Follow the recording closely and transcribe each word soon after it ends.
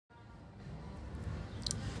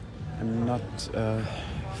I'm not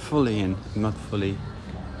fully in, not fully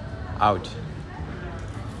out,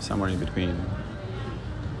 somewhere in between.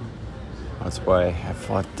 That's why I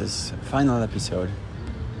thought this final episode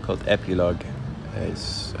called Epilogue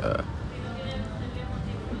is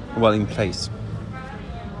well in place.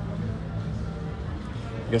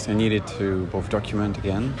 I guess I needed to both document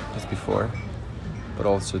again, as before, but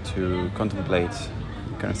also to contemplate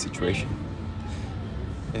the current situation.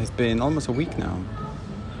 It has been almost a week now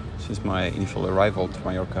since my initial arrival to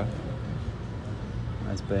Mallorca.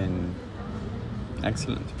 It's been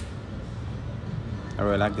excellent. I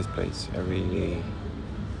really like this place. I really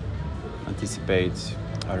anticipate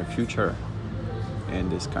our future in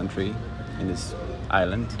this country, in this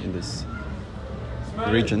island, in this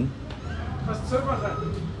region.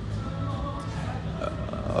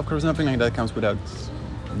 Of course, nothing like that comes without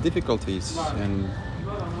difficulties and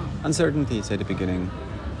uncertainties at the beginning.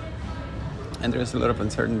 And there's a lot of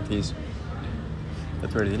uncertainties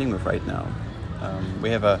that we're dealing with right now.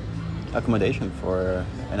 We have a accommodation for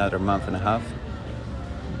another month and a half,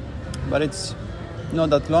 but it's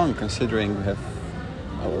not that long considering we have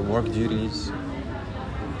our work duties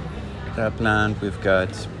that are planned. We've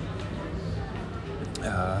got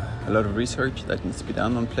a lot of research that needs to be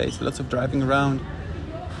done on place, lots of driving around,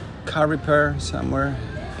 car repair somewhere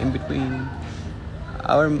in between.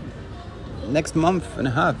 Our next month and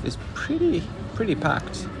a half is pretty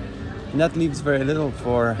packed, and that leaves very little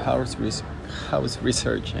for house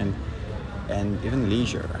research and even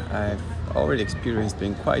leisure. I've already experienced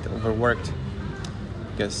being quite overworked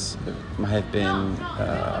because it might have been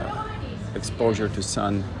exposure to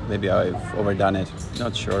sun. Maybe I've overdone it,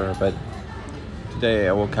 not sure, but today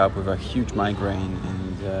I woke up with a huge migraine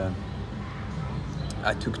and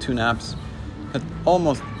I took 2 naps that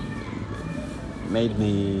almost made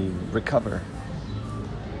me recover.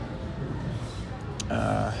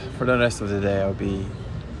 For the rest of the day I'll be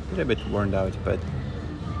a little bit worn out, but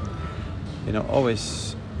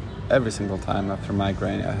always, every single time after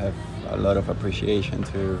migraine I have a lot of appreciation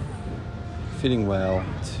to feeling well,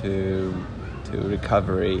 to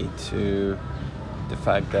recovery, to the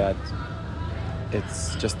fact that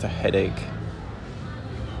it's just a headache,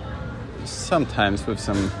 sometimes with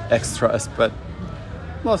some extras, but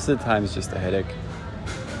most of the time it's just a headache.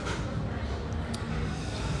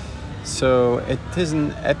 So it is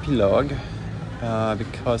an epilogue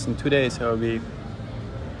because in 2 days I'll be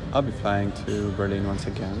flying to Berlin once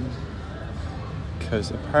again,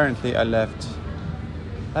 because apparently I left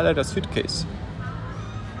a suitcase.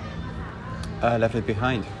 I left it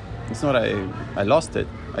behind. It's not I lost it,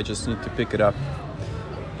 I just need to pick it up.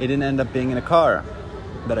 It didn't end up being in a car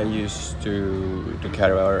that I used to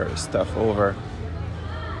carry our stuff over.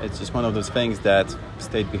 It's just one of those things that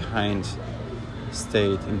stayed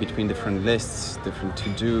in between different lists, different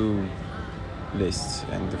to-do lists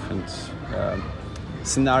and different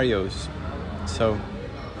scenarios. So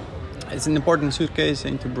it's an important suitcase I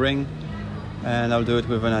need to bring, and I'll do it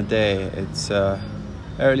within a day. It's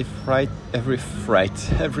early flight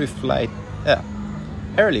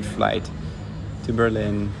to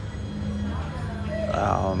Berlin.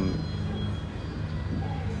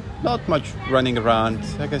 Not much running around.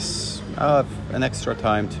 I guess I'll have an extra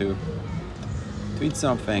time to eat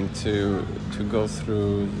something, to go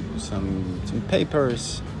through some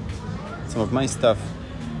papers, some of my stuff.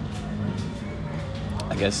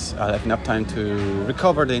 I guess I'll have enough time to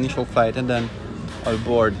recover the initial flight, and then I'll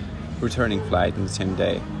board returning flight on the same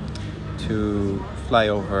day to fly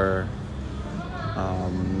over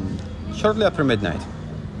shortly after midnight.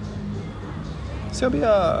 So it'll be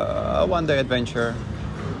a one-day adventure,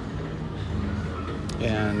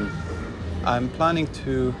 and I'm planning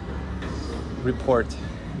to report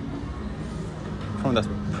from that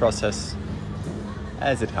process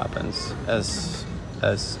as it happens, as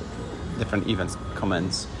different events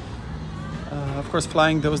commence. Of course,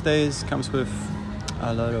 flying those days comes with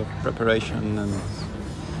a lot of preparation, and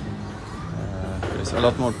there's a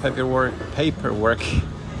lot more paperwork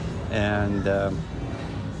and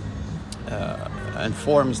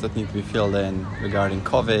forms that need to be filled in regarding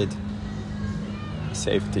COVID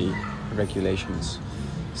safety regulations.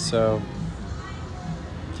 So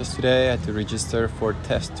just today I had to register for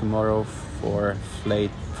test tomorrow for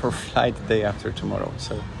flight the day after tomorrow.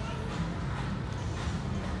 So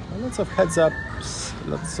lots of heads ups,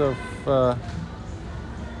 lots of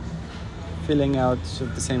filling out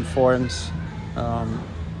of the same forms,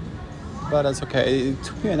 but that's okay. It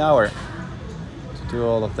took me an hour to do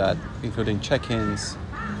all of that, including check-ins.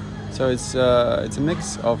 So it's a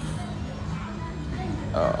mix of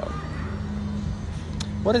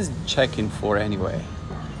what is check-in for anyway?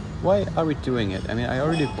 why are we doing it? I mean, I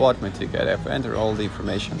already bought my ticket. I've entered all the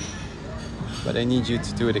information, but I need you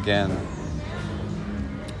to do it again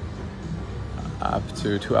up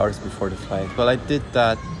to 2 hours before the flight. Well, I did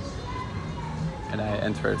that, and I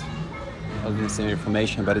entered all the same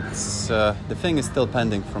information, but it's the thing is still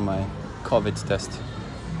pending for my COVID test,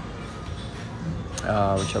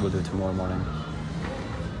 which I will do tomorrow morning.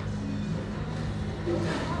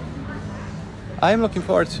 I am looking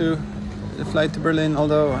forward to the flight to Berlin,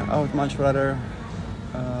 although I would much rather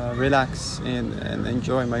relax and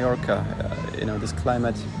enjoy Mallorca. This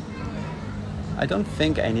climate. I don't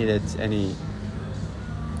think I needed any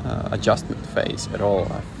adjustment phase at all.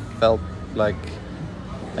 I felt like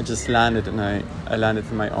I just landed, and I landed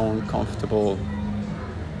in my own comfortable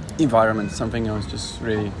environment, something I was just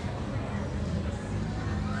really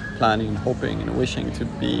planning and hoping and wishing to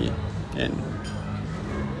be in.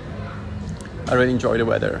 I really enjoy the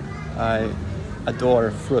weather. I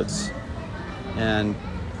adore fruits, and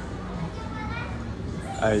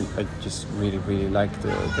I just really like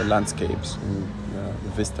the landscapes and the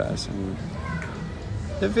vistas and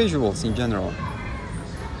the visuals in general.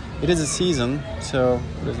 It is a season, so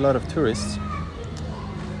there's a lot of tourists,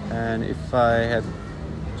 and if I had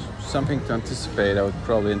something to anticipate, I would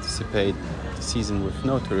probably anticipate the season with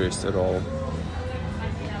no tourists at all.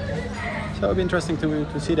 So it'll be interesting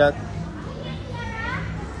to see that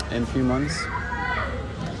in a few months.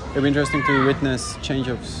 It'll be interesting to witness change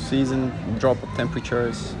of season, drop of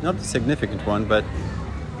temperatures. Not a significant one, but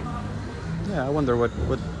yeah, I wonder what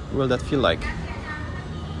will that feel like.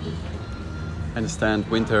 I understand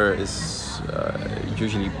winter is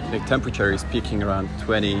usually the temperature is peaking around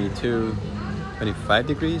 22, 25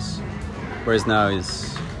 degrees, whereas now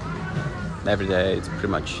is every day it's pretty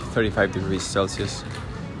much 35 degrees Celsius.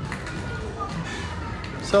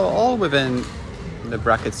 So all within the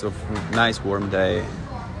brackets of nice warm day,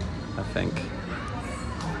 I think.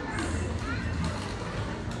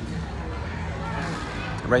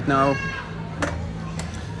 Right now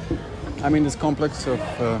I'm in this complex of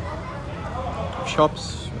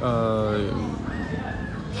shops,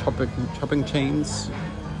 shopping chains.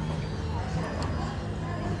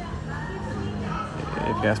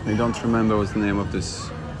 If you ask me, I don't remember what's the name of this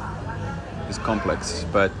complex,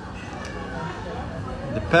 but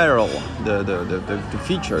the peril, the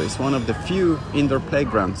feature is one of the few indoor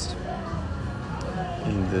playgrounds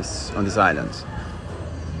on this island.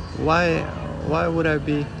 Why would I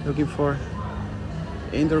be looking for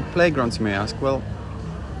indoor playgrounds, you may ask? Well,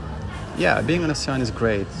 yeah, being on the sun is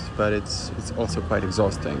great, but it's also quite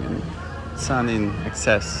exhausting, and sun in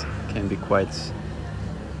excess can be quite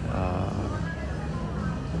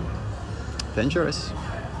dangerous,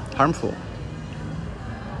 harmful.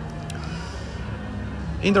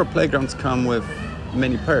 Indoor playgrounds come with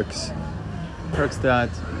many perks that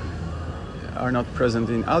are not present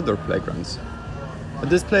in outdoor playgrounds. But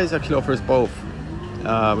this place actually offers both.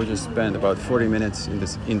 We just spent about 40 minutes in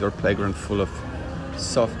this indoor playground full of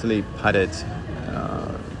softly padded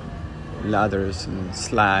ladders and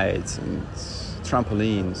slides and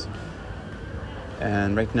trampolines.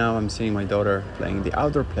 And right now I'm seeing my daughter playing the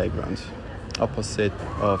outdoor playground opposite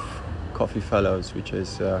of Coffee Fellows, which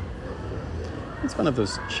is it's one of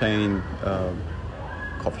those chain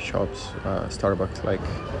coffee shops, Starbucks-like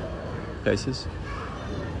places.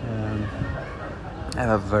 I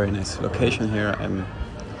have a very nice location here.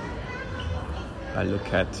 I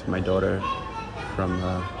look at my daughter from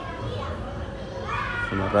a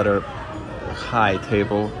rather high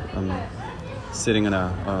table, sitting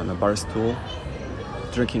on a bar stool,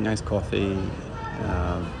 drinking nice coffee,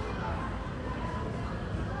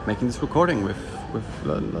 making this recording with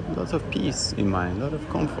lots of peace in mind, a lot of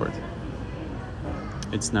comfort.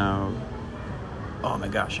 It's now, oh my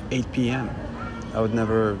gosh, 8 p.m. I would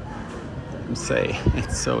never say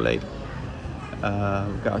it's so late.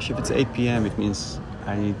 Gosh, if it's 8 p.m. it means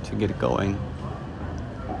I need to get going,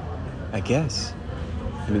 I guess.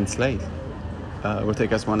 I mean, it's late. It will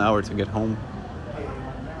take us 1 hour to get home,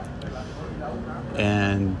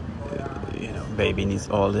 and baby needs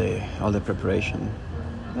all the preparation,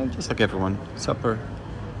 just like everyone. Supper,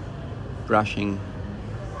 brushing,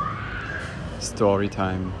 story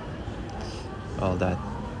time, all that.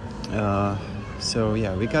 So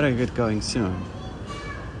yeah, we gotta get going soon.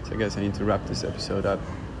 So I guess I need to wrap this episode up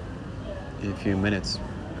in a few minutes.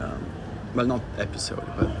 Well, not episode,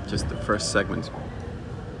 but just the first segment.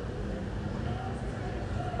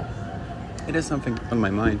 It is something on my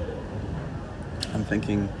mind. I'm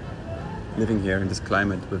thinking, living here in this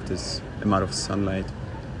climate with this amount of sunlight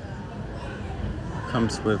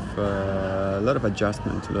comes with a lot of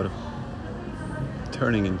adjustment, a lot of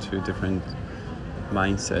turning into different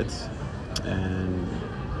mindset, and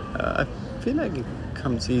I feel like it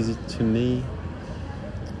comes easy to me.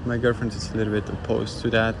 My girlfriend is a little bit opposed to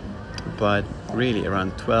that, but really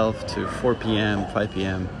around 12 to 4 p.m., 5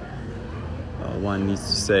 p.m., one needs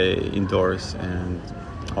to stay indoors, and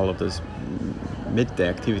all of those midday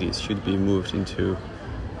activities should be moved into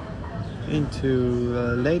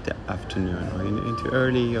late afternoon, or into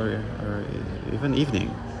early or even evening,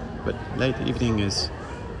 but late evening is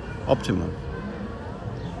optimal.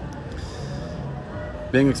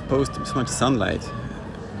 Being exposed to so much sunlight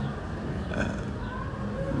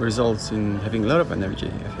results in having a lot of energy,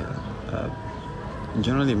 I feel.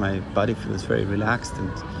 Generally my body feels very relaxed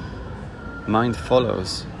and mind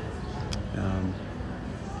follows. I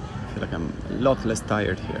feel like I'm a lot less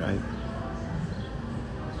tired here.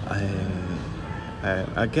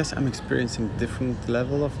 I guess I'm experiencing different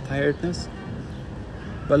level of tiredness,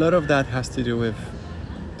 but a lot of that has to do with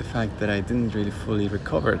the fact that I didn't really fully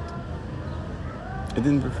recover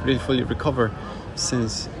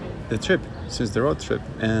since the road trip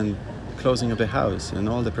and closing of the house and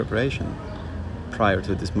all the preparation prior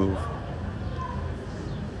to this move.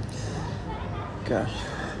 Gosh,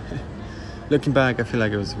 looking back, I feel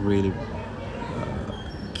like it was a really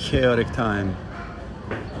chaotic time.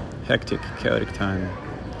 Hectic, chaotic time,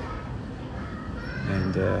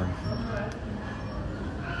 and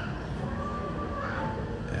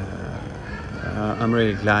I'm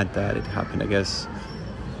really glad that it happened. I guess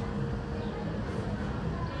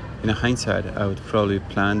in hindsight I would probably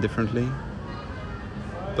plan differently,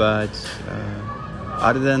 but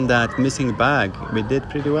other than that missing bag, we did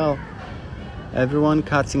pretty well. Everyone,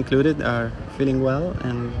 cats included, are feeling well,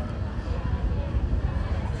 and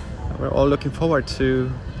we're all looking forward to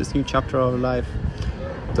this new chapter of our life.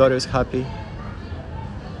 Daughter is happy.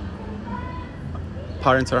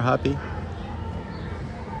 Parents are happy.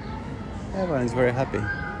 Everyone is very happy.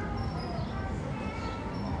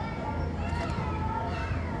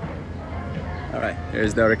 Alright,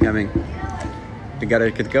 here's daughter coming. We gotta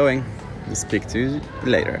get going. I'll speak to you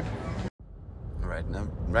later.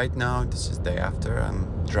 Right now, this is day after. I'm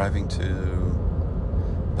driving to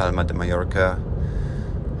Palma de Mallorca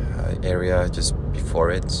area just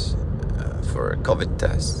before it for a COVID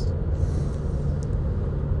test.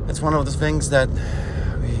 It's one of the things that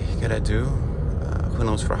we gotta do. Who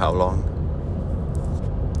knows for how long.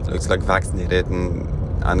 It looks like vaccinated and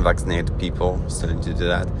unvaccinated people still need to do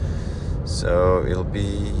that. So it'll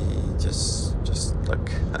be just like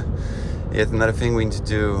yet another thing we need to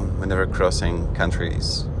do whenever crossing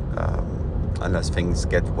countries, unless things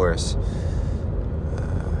get worse.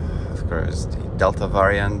 Of course, the Delta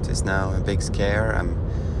variant is now a big scare. I'm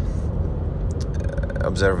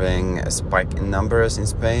observing a spike in numbers in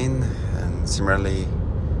Spain, and similarly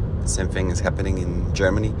the same thing is happening in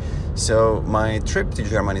Germany. So my trip to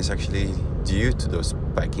Germany is actually due to those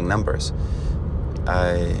spiking numbers.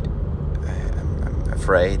 I'm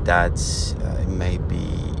afraid that it may be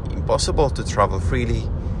impossible to travel freely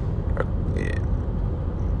or,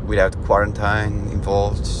 without quarantine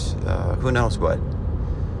involved. Who knows what.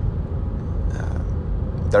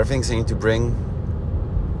 There are things I need to bring,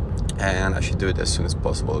 and I should do it as soon as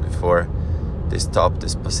possible before they stop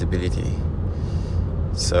this possibility.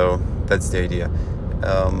 So that's the idea.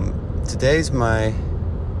 Today is my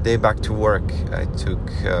day back to work. I took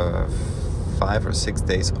 5 or 6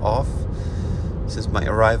 days off since my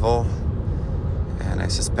arrival, and I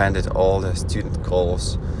suspended all the student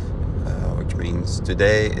calls, which means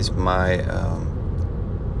today is my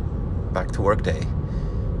back to work day.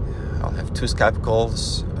 I'll have 2 Skype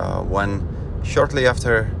calls, one shortly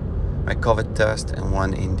after my COVID test and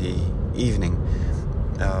one in the evening.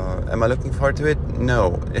 Am I looking forward to it?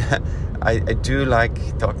 No. I do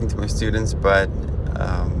like talking to my students, but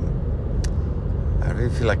I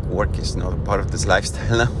really feel like work is not a part of this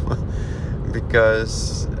lifestyle now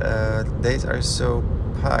because days are so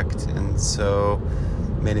packed and so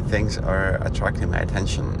many things are attracting my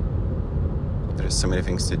attention. There's so many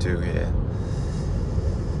things to do here.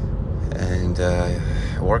 And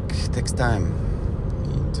work takes time.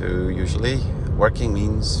 Usually working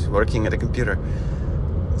means working at a computer,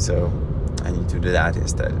 so I need to do that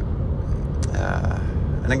instead.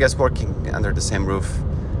 And I guess working under the same roof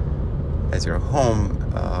as your home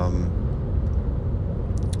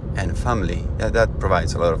and family, that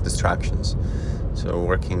provides a lot of distractions. So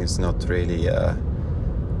working is not really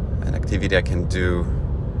an activity I can do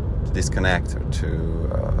to disconnect or to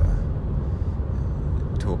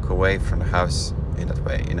walk away from the house in that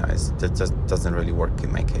way. It just doesn't really work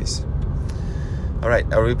in my case. Alright,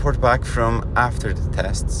 I'll report back from after the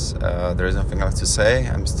tests. There is nothing else to say.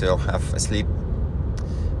 I'm still half asleep.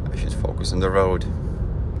 I should focus on the road.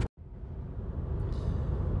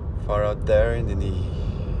 far out there in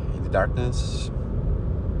the darkness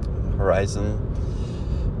horizon.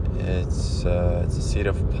 It's a seed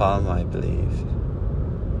of palm, I believe.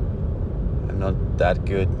 I'm not that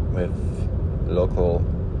good with local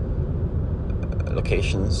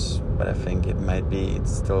locations, but I think it might be.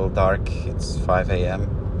 It's still dark. It's 5 a.m.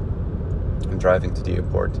 I'm driving to the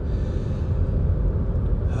airport.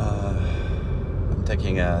 I'm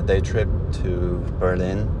taking a day trip to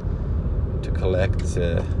Berlin to collect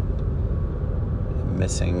a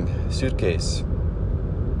missing suitcase.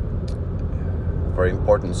 A very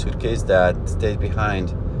important suitcase that stayed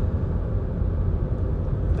behind.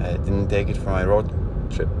 I didn't take it for my road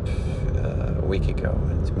trip a week ago.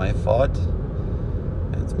 It's my fault.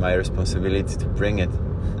 It's my responsibility to bring it.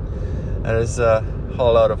 There's a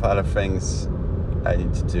whole lot of other things I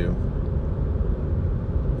need to do.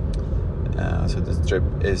 So this trip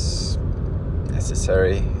is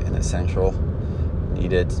necessary and essential,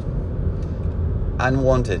 needed,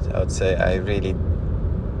 unwanted. I would say I really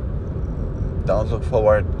don't look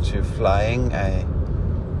forward to flying. I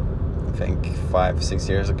think 5-6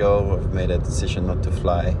 years ago I've made a decision not to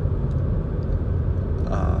fly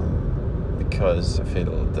because I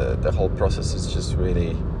feel the whole process is just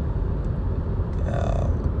really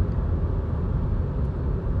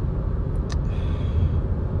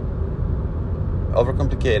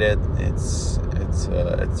overcomplicated. It's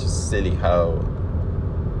just silly how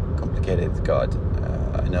complicated it got.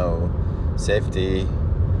 I know safety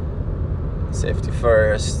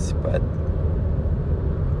first, but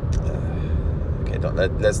okay,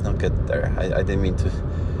 let's not get there. I didn't mean to.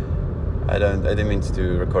 I didn't mean to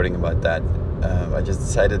do recording about that. I just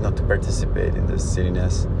decided not to participate in this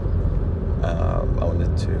silliness. I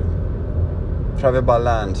wanted to travel by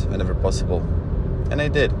land whenever possible, and I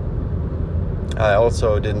did. I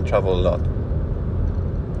also didn't travel a lot,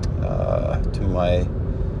 to my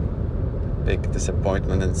big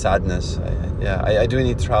disappointment and sadness. I do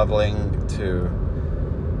need traveling to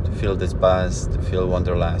feel this buzz, to feel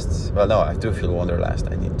Wanderlust. Well, no, I do feel Wanderlust.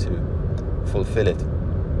 I need to fulfill it.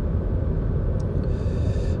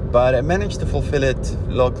 But I managed to fulfill it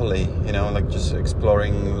locally, like just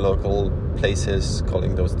exploring local places,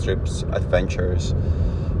 calling those trips adventures,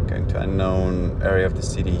 going to an unknown area of the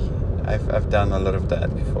city. I've done a lot of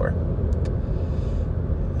that before,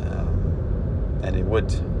 and it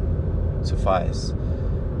would suffice.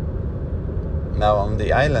 Now on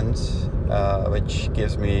the island, which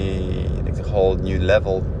gives me like a whole new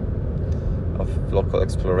level of local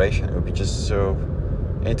exploration, it would be just so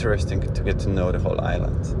interesting to get to know the whole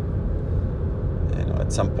island.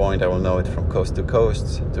 At some point I will know it from coast to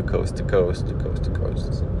coast, to coast to coast, to coast to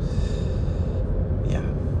coast. Yeah.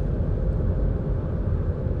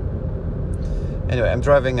 Anyway, I'm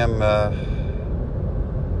driving. I'm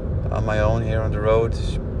on my own here on the road.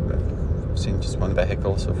 I've seen just one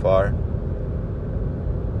vehicle so far,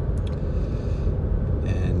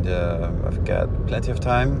 and I've got plenty of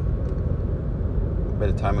time. By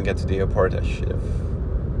the time I get to the airport, I should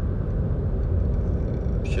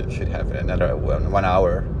have another 1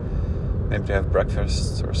 hour, maybe to have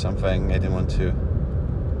breakfast or something. I didn't want to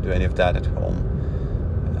do any of that at home.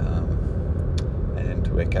 I didn't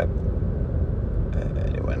wake up.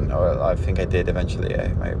 Or I think I did eventually.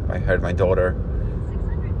 I heard my daughter,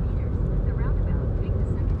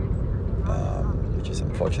 which is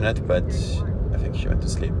unfortunate, but I think she went to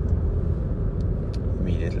sleep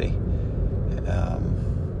immediately.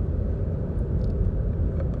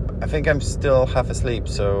 I think I'm still half asleep,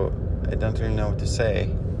 so I don't really know what to say,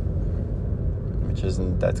 which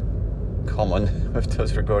isn't that common with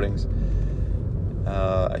those recordings.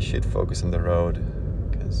 I should focus on the road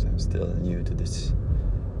because I'm still new to this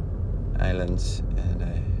island, and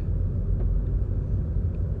I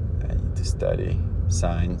need to study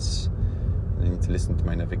signs, and I need to listen to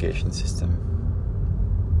my navigation system.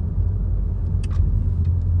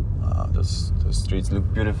 Wow, those streets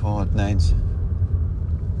look beautiful at night.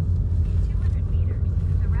 200 meters,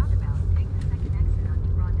 at the roundabout, take the second exit onto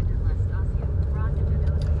Ronda de la Estacio, Ronda de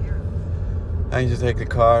los Herreros. I need to take the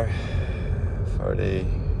car for the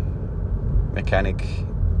mechanics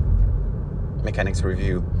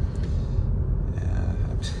review.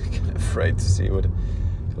 I'm afraid to see what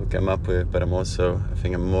it'll come up with, but I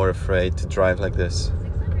think I'm more afraid to drive like this.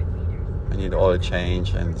 600 meters. I need oil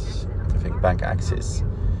change and I think bank axis.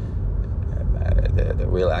 The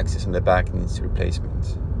wheel axis on the back needs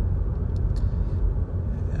replacement.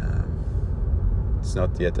 It's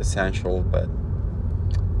not yet essential, but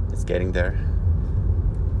it's getting there.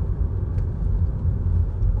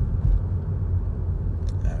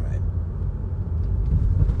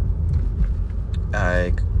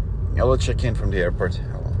 I will check in from the airport.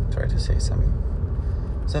 try to say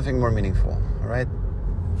something more meaningful. All right.